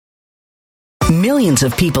Millions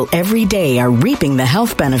of people every day are reaping the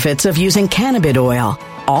health benefits of using cannabis oil,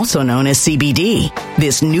 also known as CBD.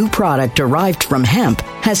 This new product derived from hemp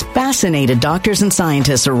has fascinated doctors and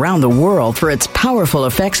scientists around the world for its powerful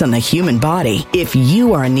effects on the human body. If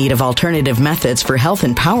you are in need of alternative methods for health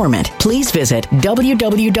empowerment, please visit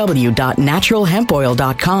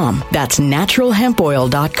www.naturalhempoil.com. That's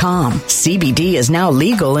naturalhempoil.com. CBD is now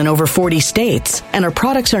legal in over 40 states, and our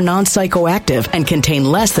products are non-psychoactive and contain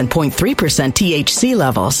less than 0.3% THC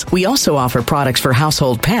levels. We also offer products for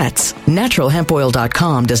household pets.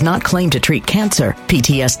 Naturalhempoil.com does not claim to treat cancer,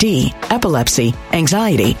 PTSD, epilepsy,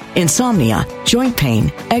 anxiety, insomnia, joint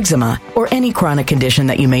pain, eczema, or any chronic condition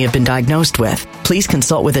that you may have been diagnosed with. Please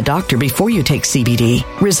consult with a doctor before you take CBD.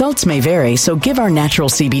 Results may vary, so give our natural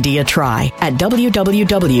CBD a try at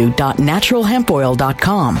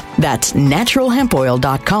www.naturalhempoil.com. That's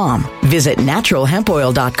naturalhempoil.com. Visit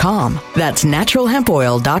naturalhempoil.com. That's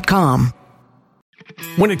naturalhempoil.com.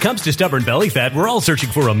 When it comes to stubborn belly fat, we're all searching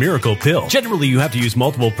for a miracle pill. Generally, you have to use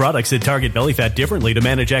multiple products that target belly fat differently to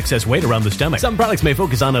manage excess weight around the stomach. Some products may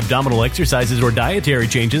focus on abdominal exercises or dietary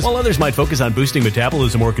changes, while others might focus on boosting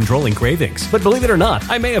metabolism or controlling cravings. But believe it or not,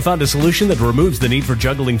 I may have found a solution that removes the need for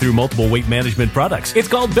juggling through multiple weight management products. It's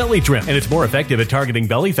called Belly Trim, and it's more effective at targeting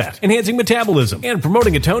belly fat, enhancing metabolism, and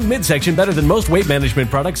promoting a toned midsection better than most weight management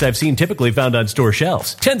products I've seen typically found on store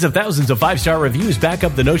shelves. Tens of thousands of 5-star reviews back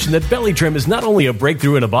up the notion that Belly Trim is not only a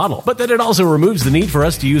breakthrough in a bottle, but that it also removes the need for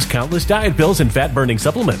us to use countless diet pills and fat-burning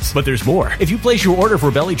supplements. But there's more. If you place your order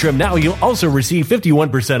for Belly Trim now, you'll also receive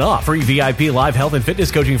 51% off, free VIP live health and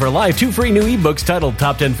fitness coaching for life, 2 free new ebooks titled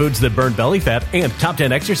Top 10 Foods That Burn Belly Fat and Top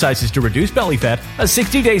 10 Exercises to Reduce Belly Fat, a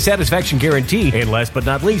 60-day satisfaction guarantee, and last but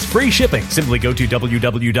not least, free shipping. Simply go to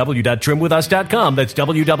www.trimwithus.com. That's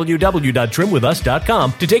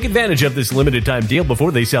www.trimwithus.com to take advantage of this limited time deal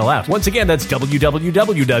before they sell out. Once again, that's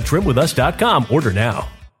www.trimwithus.com. Order now.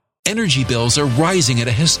 Energy bills are rising at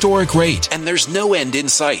a historic rate, and there's no end in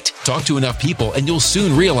sight. Talk to enough people, and you'll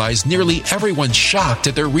soon realize nearly everyone's shocked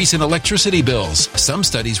at their recent electricity bills. Some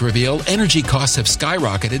studies reveal energy costs have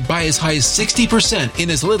skyrocketed by as high as 60%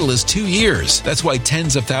 in as little as 2 years. That's why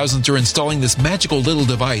tens of thousands are installing this magical little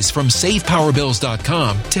device from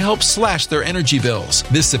SavePowerBills.com to help slash their energy bills.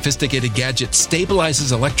 This sophisticated gadget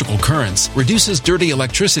stabilizes electrical currents, reduces dirty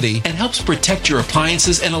electricity, and helps protect your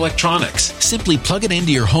appliances and electronics. Simply plug it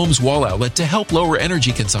into your home's wall outlet to help lower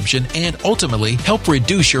energy consumption and ultimately help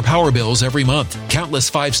reduce your power bills every month.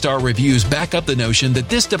 Countless 5-star reviews back up the notion that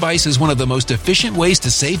this device is one of the most efficient ways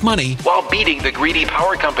to save money while beating the greedy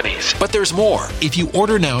power companies. But there's more. If you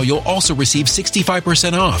order now, you'll also receive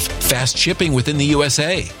 65% off, fast shipping within the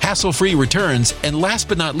USA, hassle-free returns, and last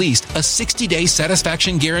but not least, a 60-day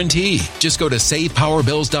satisfaction guarantee. Just go to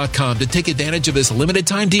SavePowerBills.com to take advantage of this limited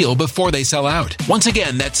time deal before they sell out. Once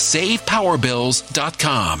again, that's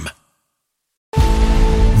SavePowerBills.com.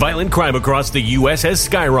 Violent crime across the U.S. has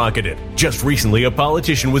skyrocketed. Just recently, a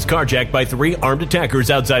politician was carjacked by 3 armed attackers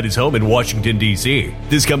outside his home in Washington, D.C.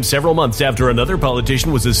 This comes several months after another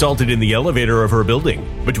politician was assaulted in the elevator of her building.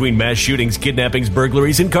 Between mass shootings, kidnappings,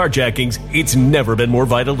 burglaries, and carjackings, it's never been more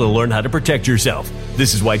vital to learn how to protect yourself.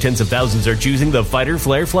 This is why tens of thousands are choosing the Fighter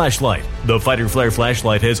Flare flashlight. The Fighter Flare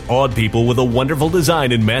flashlight has awed people with a wonderful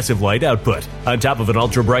design and massive light output. On top of an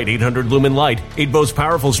ultra-bright 800-lumen light, it boasts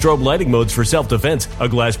powerful strobe lighting modes for self-defense, a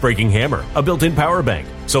glass-breaking hammer, a built-in power bank,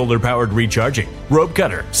 solar-powered recharging, rope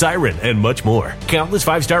cutter, siren, and much more. Countless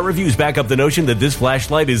 5-star reviews back up the notion that this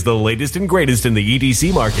flashlight is the latest and greatest in the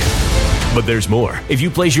EDC market. But there's more. If you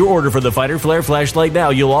place your order for the Fighter Flare flashlight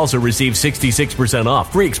now, you'll also receive 66%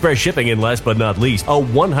 off, free express shipping, and last but not least, a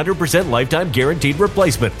 100% lifetime guaranteed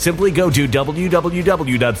replacement. Simply go to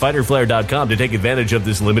www.fighterflare.com to take advantage of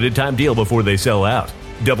this limited time deal before they sell out.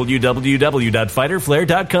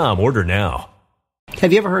 www.fighterflare.com. Order now.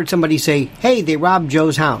 Have you ever heard somebody say, hey, they robbed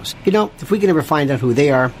Joe's house? You know, if we can ever find out who they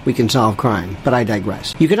are, we can solve crime. But I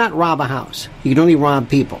digress. You cannot rob a house. You can only rob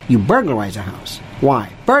people. You burglarize a house.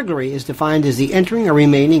 Why? Burglary is defined as the entering or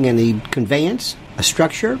remaining in the conveyance, a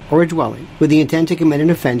structure, or a dwelling with the intent to commit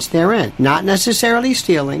an offense therein. Not necessarily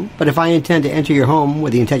stealing, but if I intend to enter your home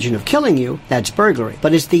with the intention of killing you, that's burglary.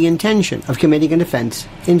 But it's the intention of committing an offense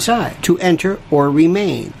inside. To enter or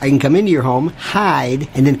remain. I can come into your home, hide,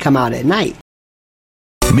 and then come out at night.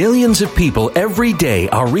 Millions of people every day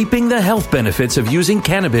are reaping the health benefits of using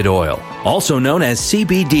cannabis oil, also known as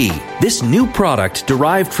CBD. This new product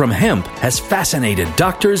derived from hemp has fascinated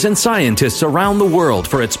doctors and scientists around the world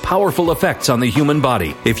for its powerful effects on the human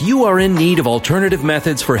body. If you are in need of alternative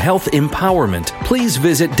methods for health empowerment, please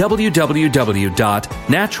visit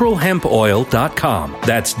www.naturalhempoil.com.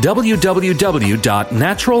 That's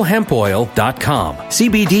www.naturalhempoil.com.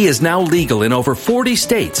 CBD is now legal in over 40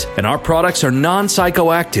 states, and our products are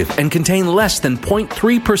non-psychoactive and contain less than 0.3%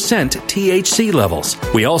 THC levels.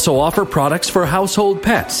 We also offer products for household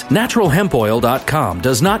pets. NaturalHempOil.com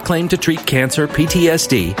does not claim to treat cancer,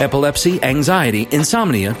 PTSD, epilepsy, anxiety,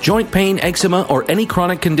 insomnia, joint pain, eczema, or any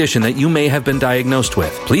chronic condition that you may have been diagnosed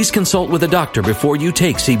with. Please consult with a doctor before you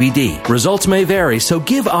take CBD. Results may vary, so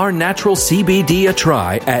give our natural CBD a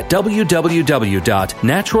try at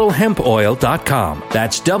www.naturalhempoil.com.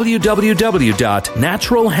 That's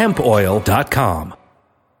www.naturalhempoil.com.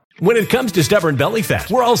 When it comes to stubborn belly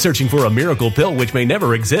fat, we're all searching for a miracle pill which may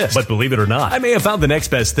never exist. But believe it or not, I may have found the next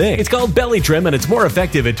best thing. It's called Belly Trim, and it's more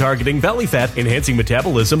effective at targeting belly fat, enhancing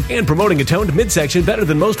metabolism, and promoting a toned midsection better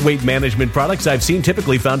than most weight management products I've seen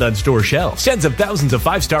typically found on store shelves. Tens of thousands of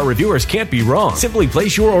 5-star reviewers can't be wrong. Simply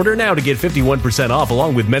place your order now to get 51% off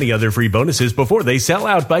along with many other free bonuses before they sell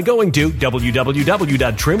out by going to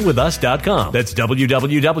www.trimwithus.com. That's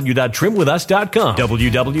www.trimwithus.com.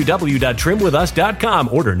 www.trimwithus.com.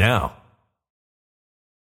 Order now.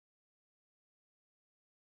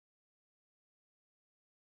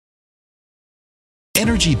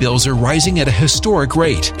 Energy bills are rising at a historic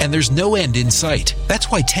rate, and there's no end in sight. That's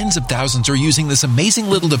why tens of thousands are using this amazing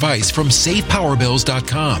little device from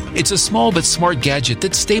SavePowerBills.com. It's a small but smart gadget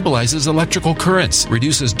that stabilizes electrical currents,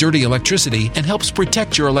 reduces dirty electricity, and helps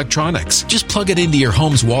protect your electronics. Just plug it into your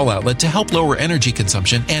home's wall outlet to help lower energy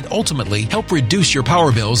consumption and ultimately help reduce your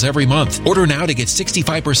power bills every month. Order now to get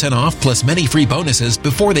 65% off plus many free bonuses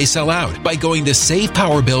before they sell out by going to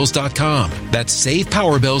SavePowerBills.com. That's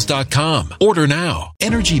SavePowerBills.com. Order now.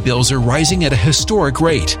 Energy bills are rising at a historic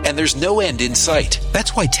rate, and there's no end in sight.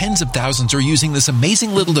 That's why tens of thousands are using this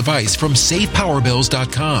amazing little device from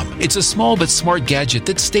SavePowerBills.com. It's a small but smart gadget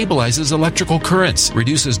that stabilizes electrical currents,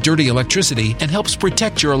 reduces dirty electricity, and helps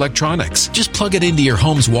protect your electronics. Just plug it into your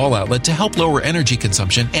home's wall outlet to help lower energy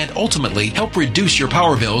consumption and ultimately help reduce your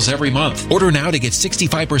power bills every month. Order now to get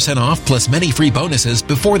 65% off plus many free bonuses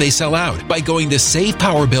before they sell out by going to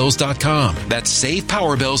SavePowerBills.com. That's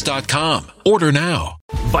SavePowerBills.com. Order now.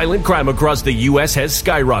 Violent crime across the U.S. has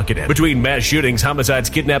skyrocketed. Between mass shootings, homicides,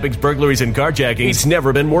 kidnappings, burglaries, and carjacking, it's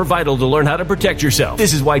never been more vital to learn how to protect yourself.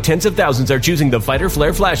 This is why tens of thousands are choosing the Fighter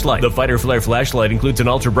Flare flashlight. The Fighter Flare flashlight includes an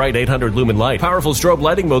ultra-bright 800 lumen light, powerful strobe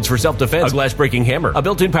lighting modes for self-defense, a glass-breaking hammer, a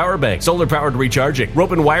built-in power bank, solar-powered recharging,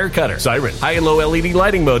 rope and wire cutter, siren, high and low LED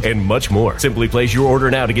lighting mode, and much more. Simply place your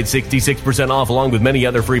order now to get 66% off along with many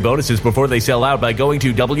other free bonuses before they sell out by going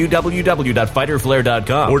to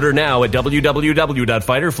www.fighterflare.com. Order now at www.fighterflare.com.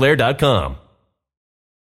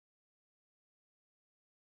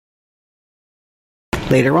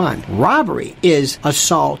 Later on, robbery is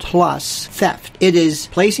assault plus theft. It is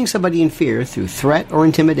placing somebody in fear through threat or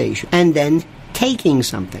intimidation and then taking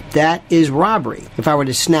something. That is robbery. If I were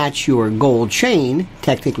to snatch your gold chain,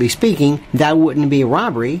 technically speaking, that wouldn't be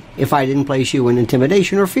robbery if I didn't place you in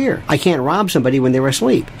intimidation or fear. I can't rob somebody when they're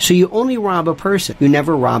asleep. So you only rob a person. You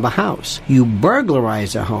never rob a house. You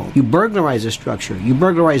burglarize a home. You burglarize a structure. You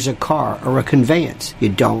burglarize a car or a conveyance. You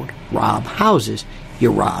don't rob houses.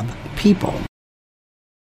 You rob people.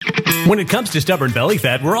 When it comes to stubborn belly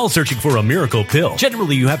fat, we're all searching for a miracle pill.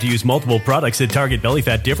 Generally, you have to use multiple products that target belly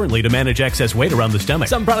fat differently to manage excess weight around the stomach.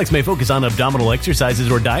 Some products may focus on abdominal exercises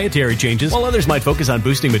or dietary changes, while others might focus on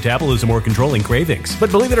boosting metabolism or controlling cravings. But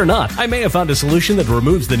believe it or not, I may have found a solution that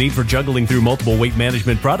removes the need for juggling through multiple weight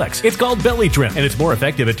management products. It's called Belly Trim, and it's more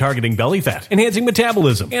effective at targeting belly fat, enhancing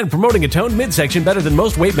metabolism, and promoting a toned midsection better than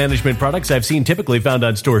most weight management products I've seen typically found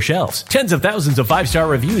on store shelves. Tens of thousands of 5-star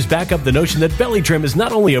reviews back up the notion that Belly Trim is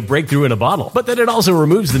not only a breakthrough in a bottle, but that it also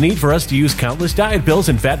removes the need for us to use countless diet pills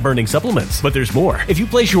and fat-burning supplements. But there's more. If you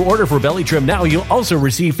place your order for Belly Trim now, you'll also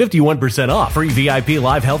receive 51% off, free VIP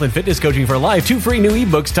live health and fitness coaching for life, 2 free new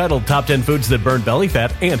ebooks titled Top 10 Foods That Burn Belly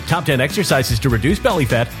Fat and Top 10 Exercises to Reduce Belly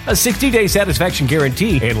Fat, a 60-day satisfaction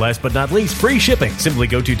guarantee, and last but not least, free shipping. Simply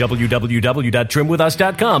go to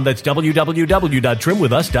www.trimwithus.com. That's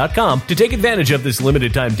www.trimwithus.com to take advantage of this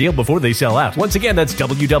limited time deal before they sell out. Once again, that's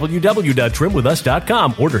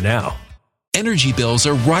www.trimwithus.com. Order now. Energy bills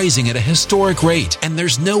are rising at a historic rate, and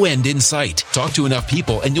there's no end in sight. Talk to enough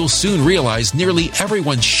people and you'll soon realize nearly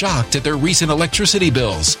everyone's shocked at their recent electricity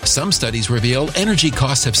bills. Some studies reveal energy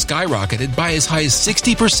costs have skyrocketed by as high as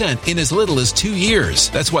 60% in as little as 2 years.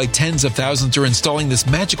 That's why tens of thousands are installing this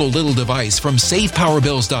magical little device from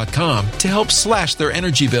SavePowerBills.com to help slash their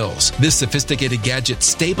energy bills. This sophisticated gadget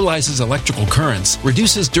stabilizes electrical currents,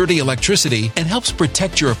 reduces dirty electricity, and helps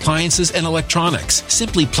protect your appliances and electronics.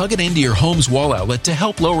 Simply plug it into your home's wall outlet to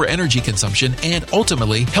help lower energy consumption and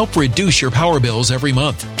ultimately help reduce your power bills every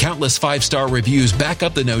month. Countless 5-star reviews back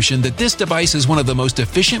up the notion that this device is one of the most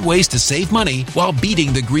efficient ways to save money while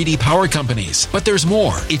beating the greedy power companies. But there's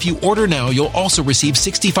more. If you order now, you'll also receive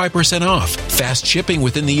 65% off, fast shipping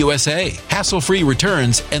within the USA, hassle-free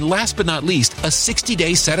returns, and last but not least, a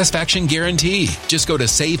 60-day satisfaction guarantee. Just go to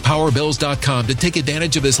SavePowerBills.com to take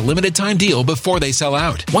advantage of this limited time deal before they sell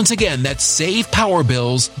out. Once again, that's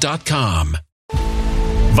SavePowerBills.com.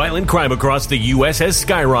 Violent crime across the U.S. has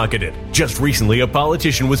skyrocketed. Just recently, a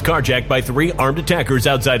politician was carjacked by 3 armed attackers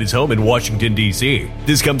outside his home in Washington, D.C.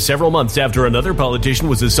 This comes several months after another politician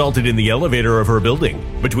was assaulted in the elevator of her building.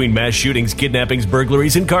 Between mass shootings, kidnappings,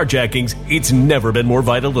 burglaries, and carjackings, it's never been more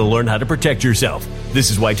vital to learn how to protect yourself. This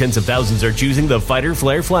is why tens of thousands are choosing the Fighter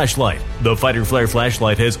Flare flashlight. The Fighter Flare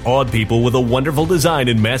flashlight has awed people with a wonderful design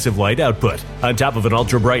and massive light output. On top of an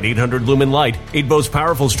ultra-bright 800-lumen light, it boasts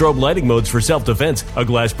powerful strobe lighting modes for self-defense, a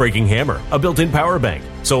glass-breaking hammer, a built-in power bank,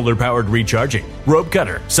 solar-powered recharging, rope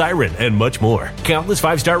cutter, siren, and much more. Countless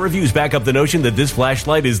 5-star reviews back up the notion that this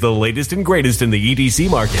flashlight is the latest and greatest in the EDC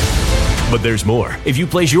market. But there's more. If you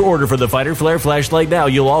place your order for the Fighter Flare flashlight now,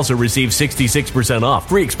 you'll also receive 66% off,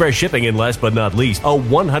 free express shipping, and last but not least, a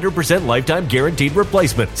 100% lifetime guaranteed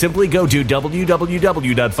replacement. Simply go to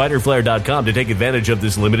www.fighterflare.com to take advantage of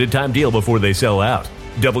this limited time deal before they sell out.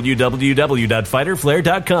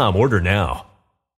 www.fighterflare.com. Order now.